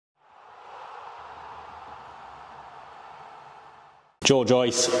Joe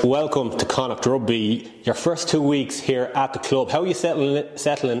Joyce, welcome to Connacht Rugby. Your first 2 weeks here at the club. How are you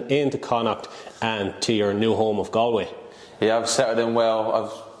settling into Connacht and to your new home of Galway? Yeah, I've settled in well.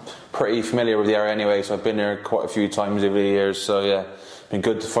 I'm pretty familiar with the area anyway, so I've been here quite a few times over the years. So yeah, been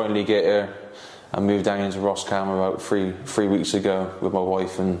good to finally get here. I moved down into Roscommon about three weeks ago with my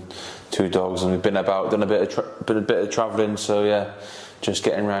wife and 2 dogs, and we've been about, done a bit of travelling. So yeah, just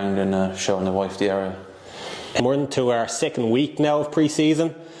getting around and showing the wife the area. We're into our second week now of pre-season.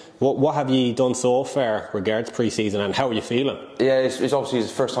 What have you done so far regards pre-season, and how are you feeling? Yeah, it's obviously the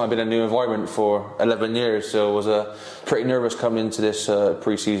first time I've been in a new environment for 11 years, so I was pretty nervous coming into this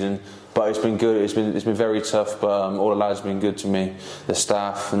pre-season. But it's been good. It's been very tough, but all the lads have been good to me, the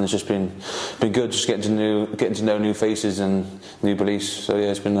staff, and it's just been good, just getting to know new faces and new beliefs. So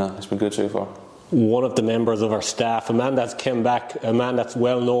yeah, it's been good so far. One of the members of our staff, a man that's come back, a man that's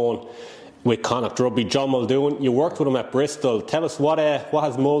well known with Connacht Rugby, John Muldoon. You worked with him at Bristol. Tell us what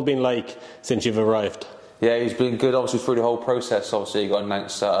has Mull been like since you've arrived? Yeah, he's been good. Obviously through the whole process. Obviously, he got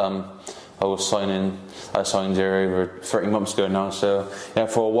announced that I signed here over 30 months ago now. So yeah,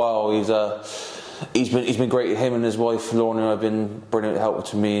 for a while he's been great. Him and his wife Lorna have been brilliant help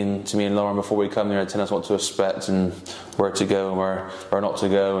to me and Lauren before we come here, telling us what to expect and where to go and where not to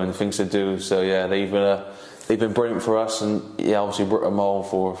go and things to do. So yeah, they've been brilliant for us, and yeah, obviously worked at Mull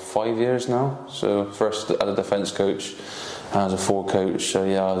for 5 years now. So first as a defence coach and as a forward coach. So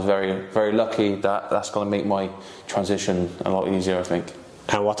yeah, I was very lucky that that's going to make my transition a lot easier, I think.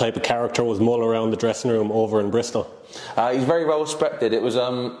 And what type of character was Mull around the dressing room over in Bristol? He's very well respected. It was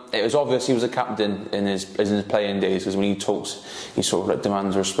obvious he was a captain in his playing days, because when he talks, he sort of like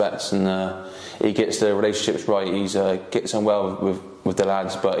demands respect, and he gets the relationships right. He's gets on well with the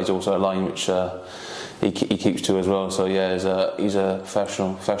lads, but he's also a line which he keeps to as well. So yeah, he's a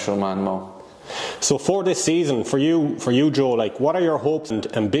professional man, Mull. So for this season, for you, Joe, like, what are your hopes and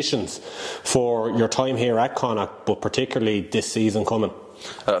ambitions for your time here at Connacht, but particularly this season coming?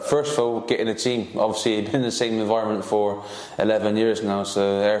 First of all, getting a team. Obviously, I've been in the same environment for 11 years now,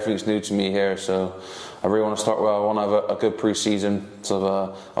 so everything's new to me here. So I really want to start well. I want to have a good pre-season.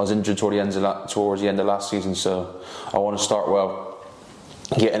 So I was injured towards the end of last season, so I want to start well,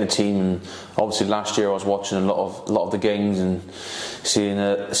 getting a team. And obviously, last year I was watching a lot of the games and seeing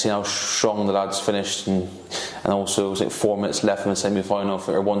how strong the lads finished, and also it was like 4 minutes left in the semi-final,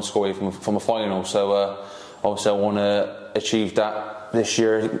 or one score away from a final. So obviously, I want to achieve that this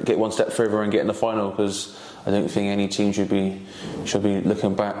year, get one step further and get in the final, because I don't think any team should be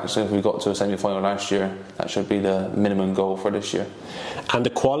looking back. So if we got to a semi-final last year, that should be the minimum goal for this year. And the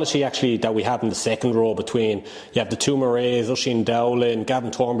quality actually that we have in the second row, between you have the two Murrays, Oisin Dowling,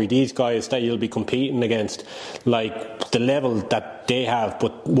 Gavin Thornby, these guys that you'll be competing against, like the level that they have.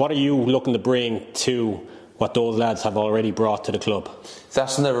 But what are you looking to bring to what those lads have already brought to the club?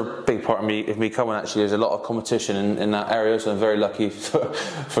 That's another big part of me coming. Actually, there's a lot of competition in that area, so I'm very lucky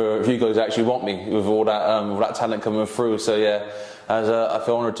for you guys to actually want me with all that talent coming through. So yeah, I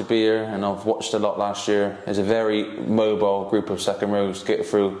feel honoured to be here, and I've watched a lot last year. There's a very mobile group of second rows to get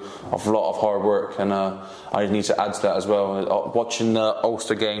through, of a lot of hard work, and I need to add to that as well. Watching the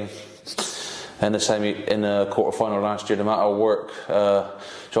Ulster game in the quarter final last year, the amount of work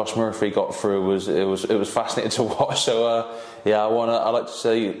Josh Murphy got through was fascinating to watch. So yeah, I like to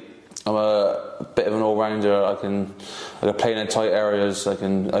say I'm a bit of an all-rounder. I can play in tight areas. I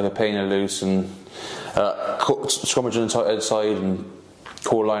can play in a loose and scrummage on the tight head side and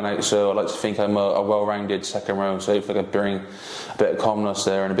call line out. So I like to think I'm a well-rounded second row. So hopefully I can bring a bit of calmness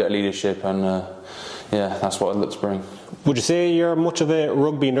there and a bit of leadership, and yeah, that's what I'd look to bring. Would you say you're much of a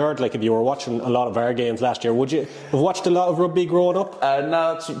rugby nerd? Like, if you were watching a lot of our games last year, would you have watched a lot of rugby growing up?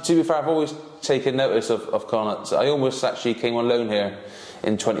 No, to be fair, I've always taken notice of Connacht. I almost actually came on loan here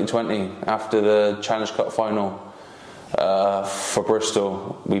in 2020 after the Challenge Cup final for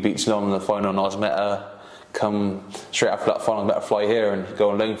Bristol. We beat Ceylon in the final, and I was meant to come straight after that final, better fly here and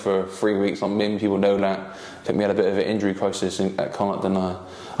go on loan for 3 weeks. Not many people know that. I think we had a bit of an injury crisis at Connacht, and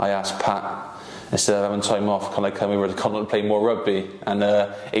I asked Pat, instead of having time off, can I come over to Connacht and play more rugby? And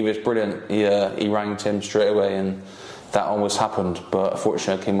he was brilliant. He rang Tim straight away, and that almost happened. But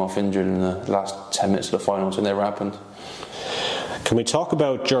unfortunately, I came off injured in the last 10 minutes of the final, so it never happened. Can we talk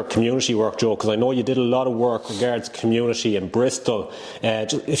about your community work, Joe? Because I know you did a lot of work regards community in Bristol.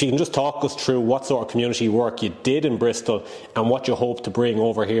 If you can just talk us through what sort of community work you did in Bristol and what you hope to bring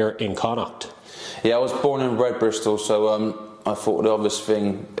over here in Connacht. Yeah, I was born and bred Bristol, so I thought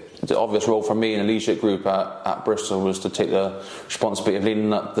the obvious role for me in a leadership group at Bristol was to take the responsibility of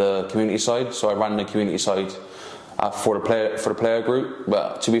leading up the community side. So I ran the community side for the player group.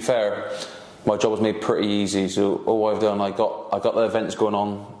 But to be fair, my job was made pretty easy. So all I've done, I got the events going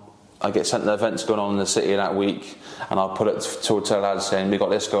on. I get sent the events going on in the city that week, and I'll put it to the lads saying, we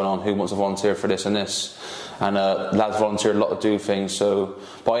got this going on, who wants to volunteer for this and this? And lads volunteered a lot to do things.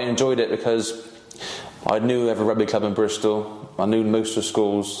 But I enjoyed it because I knew every rugby club in Bristol, I knew most of the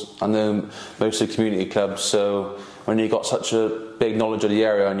schools, I knew most of the community clubs. So when you've got such a big knowledge of the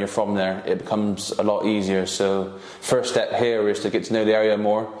area and you're from there, it becomes a lot easier. So first step here is to get to know the area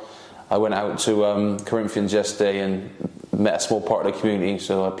more. I went out to Corinthians yesterday and met a small part of the community,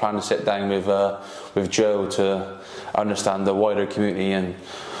 so I plan to sit down with Joe to understand the wider community and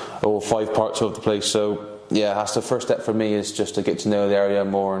all 5 parts of the place. So yeah, that's the first step for me, is just to get to know the area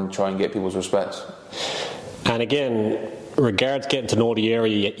more and try and get people's respect. And again, regards getting to know the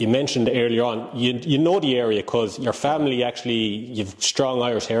area, you mentioned earlier on, you know the area because your family actually, you've strong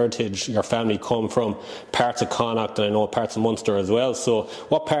Irish heritage, your family come from parts of Connacht and I know parts of Munster as well. So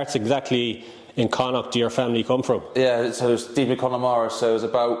what parts exactly in Connacht do your family come from? Yeah, so it's deep in Connemara, so it's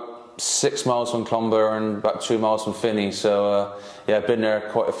about 6 miles from Clonbur and about 2 miles from Finney. So yeah, I've been there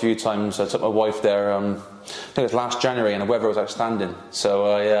quite a few times. I took my wife there, I think it was last January, and the weather was outstanding.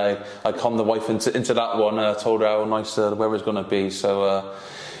 So yeah, I conned the wife into that one. Told her how nice the weather was going to be. So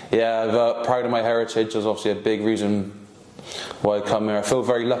yeah, I'm proud of my heritage. There's obviously a big reason why I come here. I feel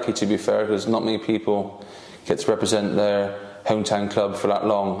very lucky, to be fair, because not many people get to represent their hometown club for that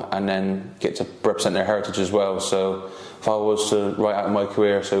long and then get to represent their heritage as well. So if I was to write out my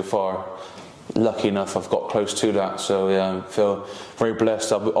career so far, lucky enough I've got close to that. So yeah, I feel very blessed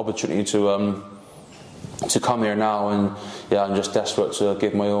to have the opportunity to come here now, and yeah, I'm just desperate to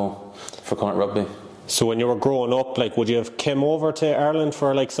give my all for Connacht Rugby. So when you were growing up, like, would you have come over to Ireland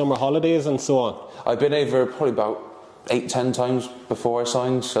for like summer holidays and so on? I've been over probably about 8-10 times before I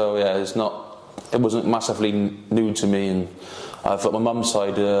signed, so yeah, it wasn't massively new to me. And I've got my mum's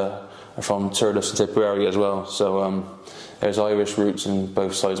side are from Turdus and Tipperary as well, so there's Irish roots in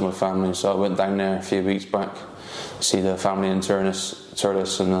both sides of my family. So I went down there a few weeks back to see the family in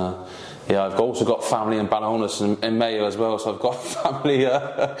Turdus, and yeah, I've also got family in Ballyhonus and Mayo as well, so I've got family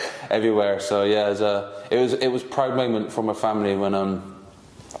everywhere. So yeah, it was a proud moment for my family when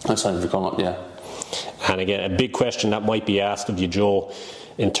I signed for Connacht. Yeah. And again, a big question that might be asked of you, Joe,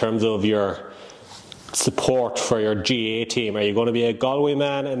 in terms of your support for your GA team. Are you going to be a Galway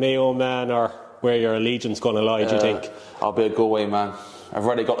man, a Mayo man, or where your allegiance going to lie, do you think? I'll be a Galway man. I've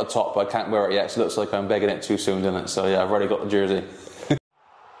already got the top, but I can't wear it yet, so it looks like I'm begging it too soon, doesn't it? So yeah, I've already got the jersey.